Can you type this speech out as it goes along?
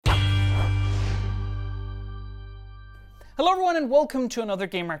Hello everyone and welcome to another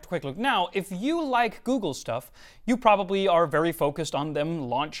Gamereactor Quick Look. Now, if you like Google stuff, you probably are very focused on them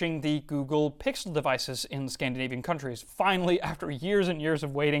launching the Google Pixel devices in Scandinavian countries, finally after years and years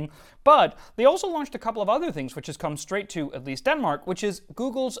of waiting. But they also launched a couple of other things which has come straight to at least Denmark, which is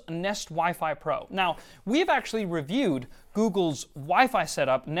Google's Nest Wi-Fi Pro. Now, we've actually reviewed Google's Wi-Fi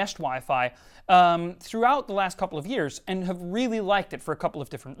setup, Nest Wi-Fi, throughout the last couple of years and have really liked it for a couple of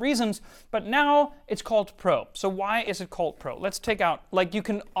different reasons, but now it's called Pro. So why is it called Pro? Let's take out, like you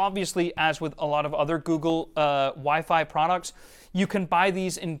can obviously, as with a lot of other Google Wi-Fi products, you can buy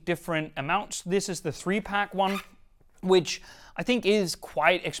these in different amounts. This is the 3-pack one, which I think is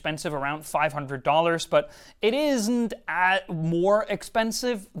quite expensive, around $500, but it isn't more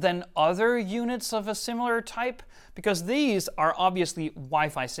expensive than other units of a similar type because these are obviously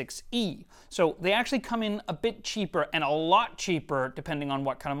Wi-Fi 6E. So they actually come in a bit cheaper and a lot cheaper, depending on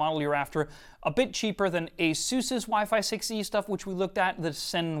what kind of model you're after, a bit cheaper than ASUS's Wi-Fi 6E stuff, which we looked at, the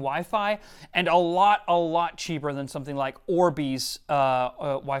Zen Wi-Fi, and a lot cheaper than something like Orbi's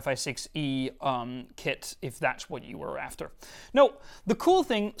Wi-Fi 6E kit, if that's what you were after. No, the cool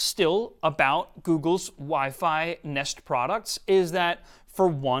thing still about Google's Wi-Fi Nest products is that, for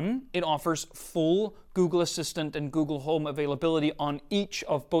one, it offers full Google Assistant and Google Home availability on each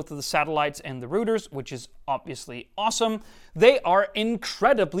of both of the satellites and the routers, which is obviously awesome. They are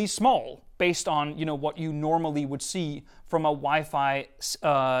incredibly small based on, what you normally would see from a Wi-Fi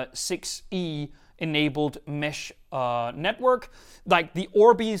 6E enabled mesh network. Like the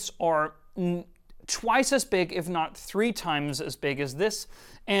Orbis are twice as big, if not 3 times as big as this,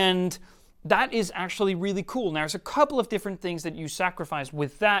 and that is actually really cool. Now, there's a couple of different things that you sacrifice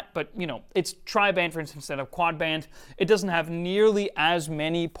with that, but it's tri-band, for instance, instead of quad-band. It doesn't have nearly as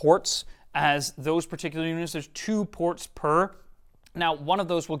many ports as those particular units. There's 2 ports per. Now, one of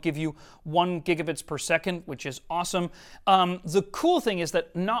those will give you 1 gigabits per second, which is awesome. The cool thing is that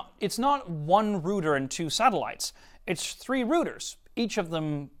it's not 1 router and 2 satellites. It's 3 routers. Each of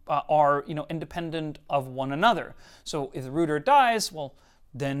them are independent of one another. So if the router dies, well,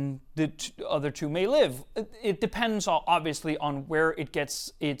 then the other 2 may live. It depends obviously on where it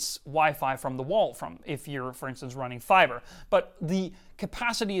gets its Wi-Fi from the wall from, if you're, for instance, running fiber. But the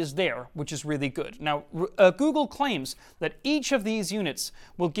capacity is there, which is really good. Now, Google claims that each of these units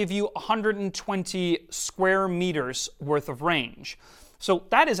will give you 120 square meters worth of range. So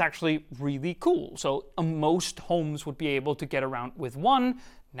that is actually really cool. So most homes would be able to get around with 1.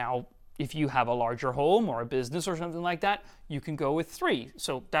 Now, if you have a larger home or a business or something like that, you can go with 3.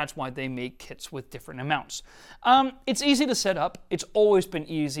 So that's why they make kits with different amounts. It's easy to set up. It's always been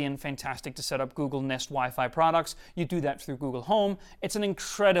easy and fantastic to set up Google Nest Wi-Fi products. You do that through Google Home. It's an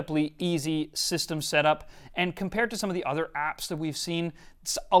incredibly easy system setup. And compared to some of the other apps that we've seen,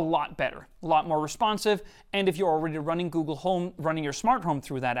 it's a lot better, a lot more responsive. And if you're already running Google Home, running your smart home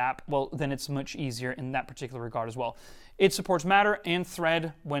through that app, well, then it's much easier in that particular regard as well. It supports Matter and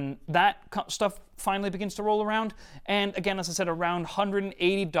Thread when that stuff finally begins to roll around. And again, as I said, around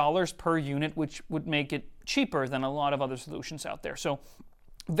 $180 per unit, which would make it cheaper than a lot of other solutions out there. So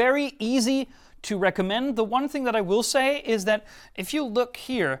very easy to recommend. The one thing that I will say is that if you look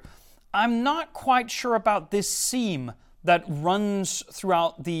here, I'm not quite sure about this seam that runs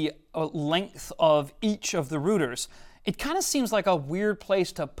throughout the length of each of the routers. It kind of seems like a weird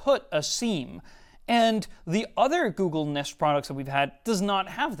place to put a seam. And the other Google Nest products that we've had does not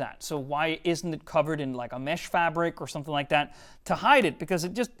have that. So why isn't it covered in like a mesh fabric or something like that to hide it? Because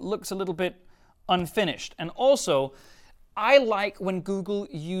it just looks a little bit unfinished. And also, I like when Google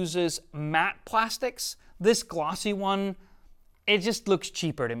uses matte plastics. This glossy one, it just looks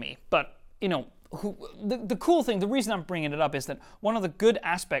cheaper to me. But, the cool thing, the reason I'm bringing it up is that one of the good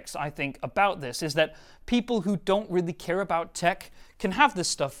aspects, I think, about this is that people who don't really care about tech can have this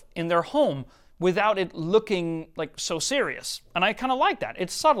stuff in their home without it looking like so serious. And I kind of like that.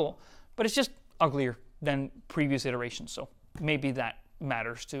 It's subtle, but it's just uglier than previous iterations. So maybe that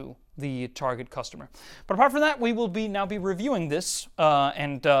matters to the target customer. But apart from that, we will now be reviewing this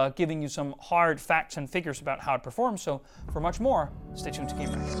and giving you some hard facts and figures about how it performs. So for much more, stay tuned to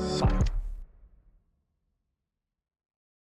Gamereactor. Bye.